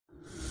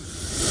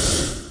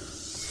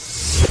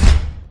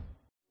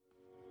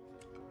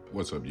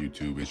What's up,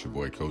 YouTube? It's your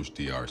boy Coach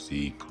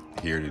DRC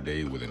here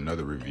today with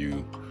another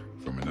review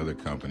from another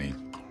company,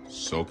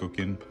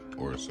 Socokin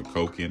or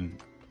Socokin.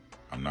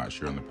 I'm not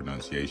sure on the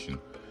pronunciation,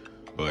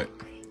 but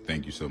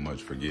thank you so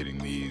much for getting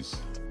these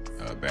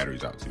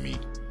batteries out to me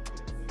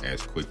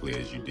as quickly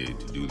as you did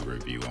to do the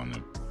review on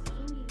them.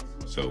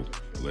 So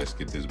let's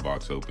get this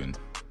box open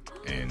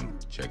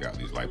and check out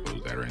these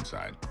LiPos that are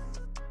inside.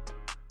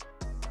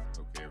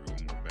 Okay,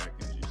 everyone, we're back.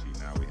 As you see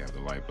now, we have the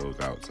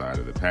LiPos outside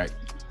of the pack.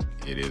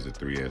 It is a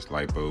 3S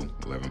LiPo,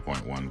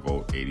 11.1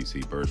 volt,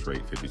 ADC burst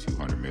rate,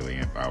 5200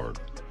 milliamp hour.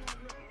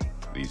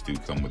 These do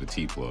come with a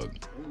T-plug.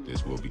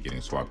 This will be getting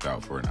swapped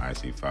out for an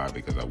IC5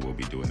 because I will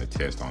be doing the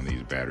test on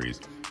these batteries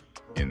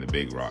in the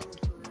Big Rock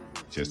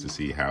just to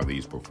see how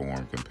these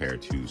perform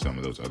compared to some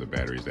of those other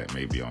batteries that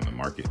may be on the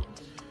market.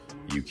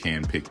 You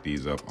can pick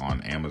these up on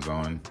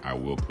Amazon. I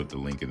will put the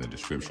link in the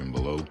description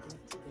below.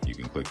 You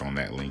can click on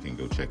that link and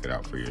go check it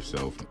out for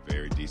yourself.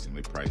 Very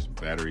decently priced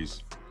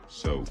batteries.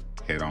 So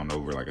head on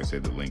over. Like I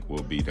said, the link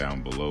will be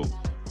down below.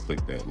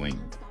 Click that link.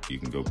 You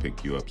can go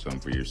pick you up some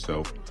for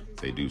yourself.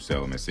 They do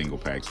sell them as single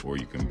packs, or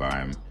you can buy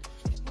them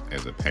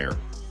as a pair.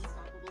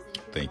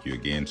 Thank you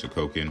again,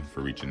 Socokin,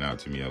 for reaching out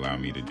to me,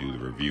 allowing me to do the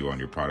review on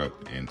your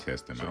product and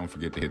test them. So don't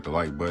forget to hit the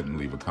like button,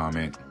 leave a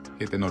comment,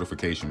 hit the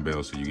notification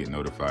bell so you get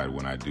notified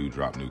when I do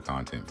drop new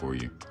content for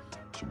you.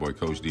 It's your boy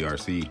Coach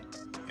DRC,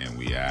 and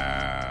we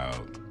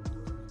out.